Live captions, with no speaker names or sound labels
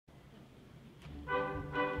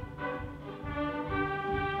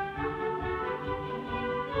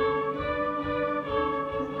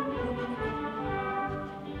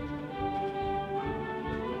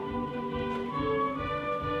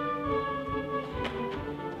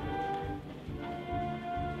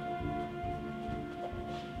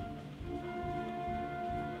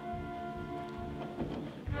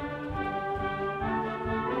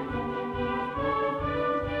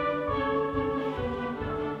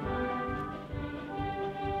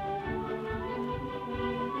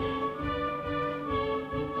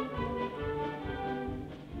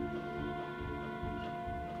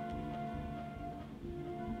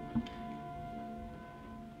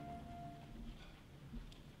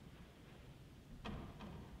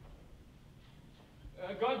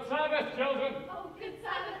Good Sabbath, children. Oh, good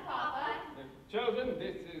Sabbath, Papa. Children,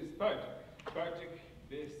 this is Patrick. Patrick,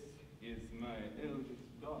 this is my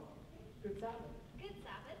eldest daughter. Good Sabbath. Good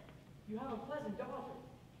Sabbath. You have a pleasant daughter.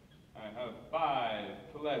 I have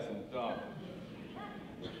 5 pleasant daughters.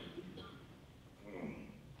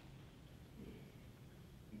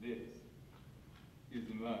 This is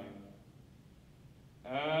mine.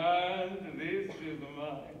 And this is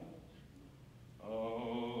mine.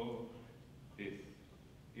 Oh, this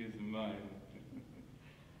is mine.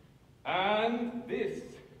 And this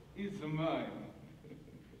is mine.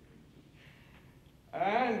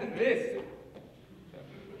 And this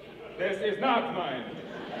is not mine.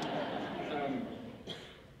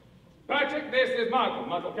 Patrick, this is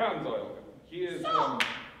Michael Canzoil. He is, So,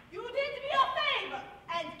 you did me a favor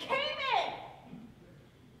and came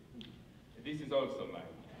in. This is also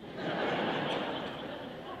mine.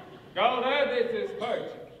 Kahler, this is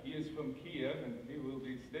Patrick. He is from Kiev, and he will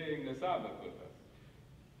be staying the Sabbath with us.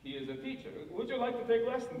 He is a teacher. Would you like to take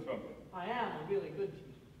lessons from him? I am a really good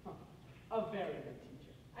teacher. Huh. A very good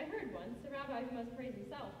teacher. I heard once a rabbi who must praise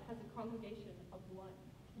himself has a congregation of 1.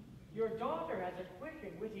 Your daughter has a quick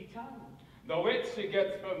and witty tongue. The wit she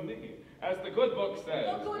gets from me, as the good book says.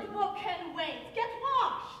 The good book can wait. Get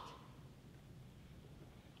washed.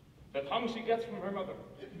 The tongue she gets from her mother.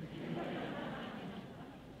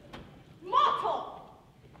 Motto!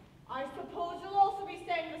 I suppose you'll also be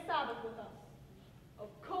staying the Sabbath with us. Of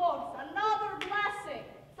course, another blessing.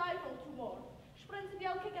 Cycle tomorrow.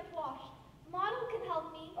 Sprinzbielke, get washed. Model can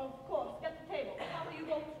help me. Of course, get the table. How do you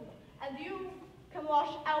go to? And you can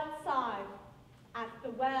wash outside at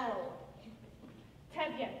the well.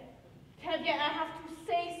 Tevye, I have to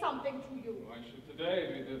say something to you. Why should today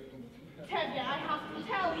be different? Tevye, I have to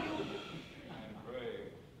tell you. I'm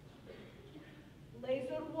brave.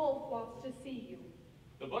 Laser Wolf wants to see you.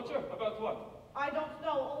 The butcher? About what? I don't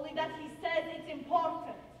know, only that he says it's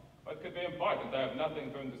important. What could be important? I have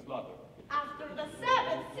nothing from the slaughter. After the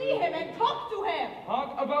Sabbath, see him and talk to him.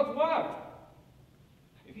 Talk about what?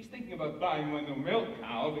 If he's thinking about buying one new milk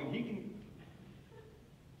cow, then he can...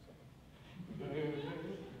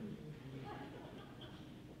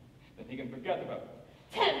 then he can forget about it.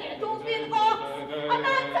 Tevye, don't be an ox. A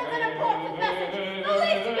man sends an important message. The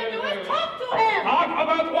least you can do is talk to him. Talk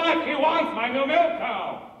about what? He wants my new milk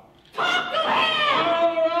cow. Talk to him!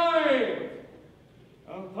 All right.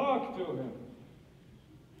 I'll talk to him.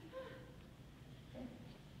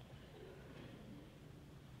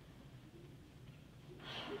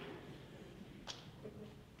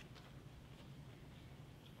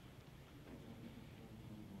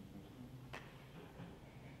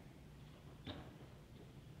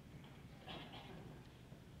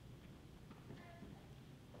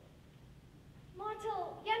 Montel,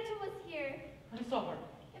 Yenta was here. I saw her.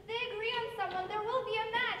 If they agree on someone, there will be a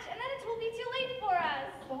match, and then it will be too late for us.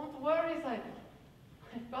 Don't worry, Simon.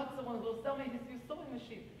 I've got someone who will sell me his new sewing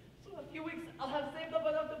machine. So in a few weeks, I'll have saved up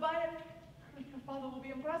enough to buy it. Your father will be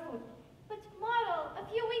impressed with it. But Model, a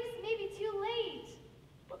few weeks may be too late.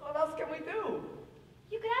 But what else can we do?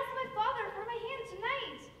 You could ask my father for my hand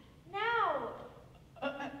tonight. Now.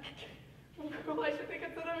 Why should they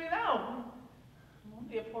consider me now? I'm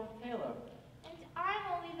only a poor tailor. And I'm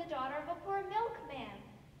only the daughter of a poor milkman.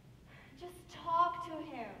 Just talk to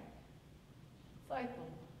him. Saito,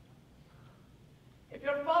 if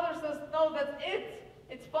your father says no, that's it.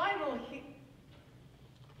 It's final.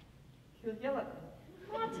 He'll yell at me.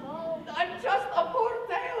 Model. I'm just a poor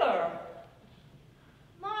tailor.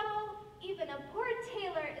 Model, even a poor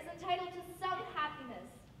tailor is entitled to some happiness.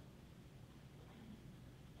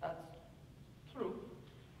 That's true.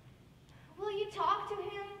 Will you talk to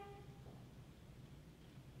him?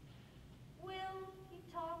 Will you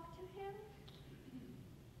talk to him?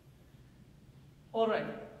 All right.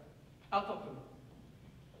 I'll talk to him.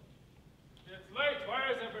 It's late.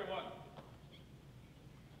 Where is everyone?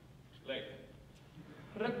 Late.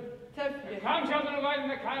 Reptevye. Come, children, lighting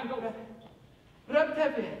the candle.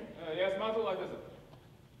 Reptevye. Yes, Martel, what is it?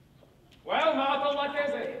 Well, Martel, what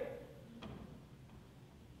is it?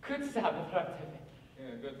 Good Sabbath, Reptevye.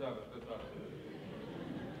 Yeah, good Sabbath, good Sabbath.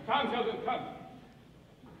 Come, children, come.